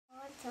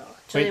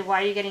Julia,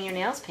 why are you getting your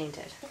nails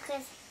painted?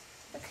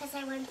 Because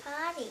I went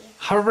potty.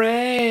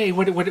 Hooray!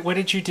 What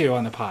did you do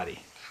on the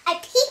potty? I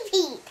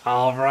pee-peed.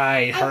 All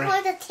right. I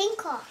heard a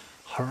tinkle.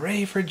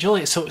 Hooray for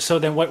Julia. So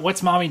then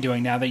what's Mommy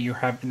doing now that you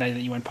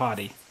went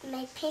potty?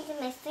 I painted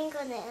my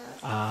fingernails.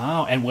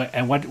 Oh, and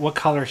what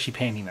color is she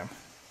painting them?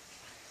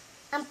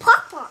 I'm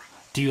purple.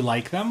 Do you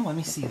like them? Let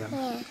me see them.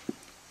 Yeah.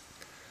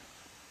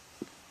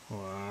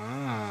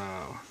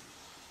 Wow.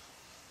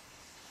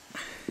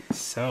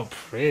 So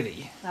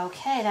pretty.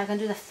 Okay, now we're going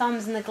to do the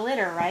thumbs and the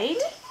glitter, right?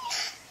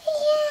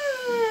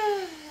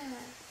 Yeah.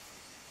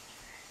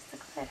 The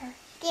glitter.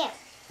 There.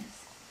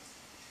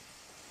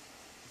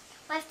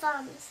 My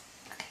thumbs.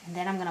 Okay, and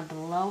then I'm going to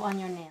blow on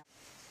your nail.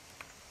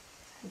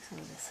 Take some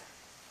of this.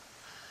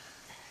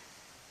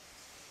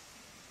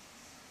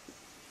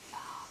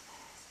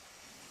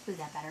 Is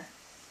that better?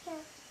 Yeah.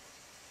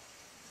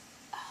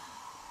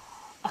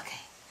 Oh, okay.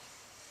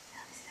 Now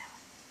let me see that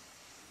one.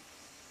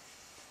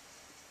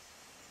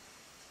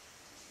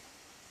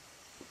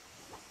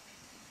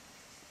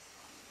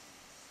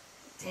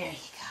 There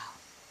you go.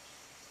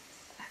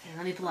 Okay,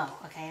 let me blow.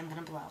 Okay, I'm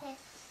gonna blow. Okay.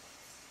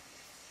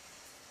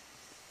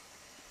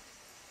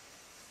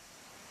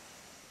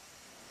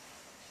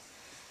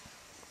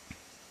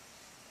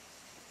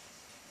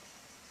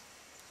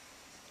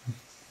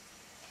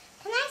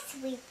 Can I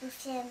sweep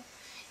with him?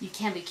 You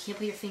can, but you can't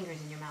put your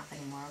fingers in your mouth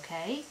anymore,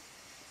 okay?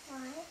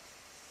 Why?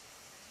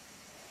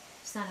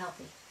 It's not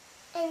healthy.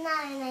 And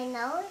not in my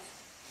nose?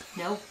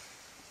 No.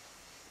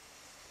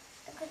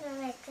 I'm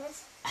gonna make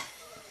this.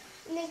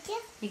 Make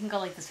it? You can go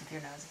like this with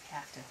your nose if you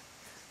have to.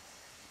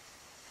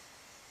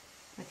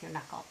 With your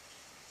knuckle.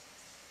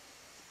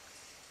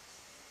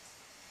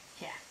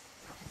 Yeah.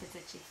 If it's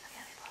itchy. Okay,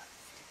 let me blow.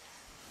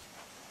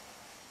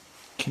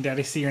 Can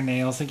Daddy see your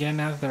nails again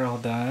now that they're all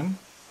done?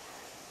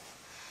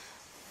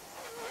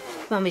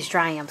 Mommy's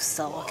drying them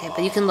still, okay?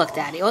 But you can look,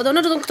 Daddy. Oh,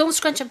 no, don't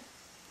scrunch them.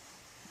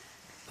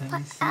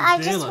 I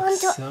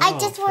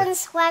just want to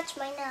scratch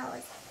my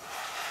nose.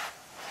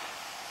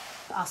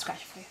 I'll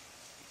scratch it for you.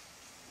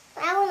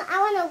 I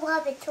want to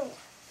rub it too.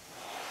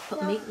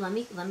 But let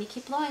me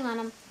keep blowing on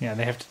them. Yeah,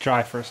 they have to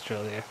dry first,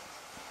 Julia.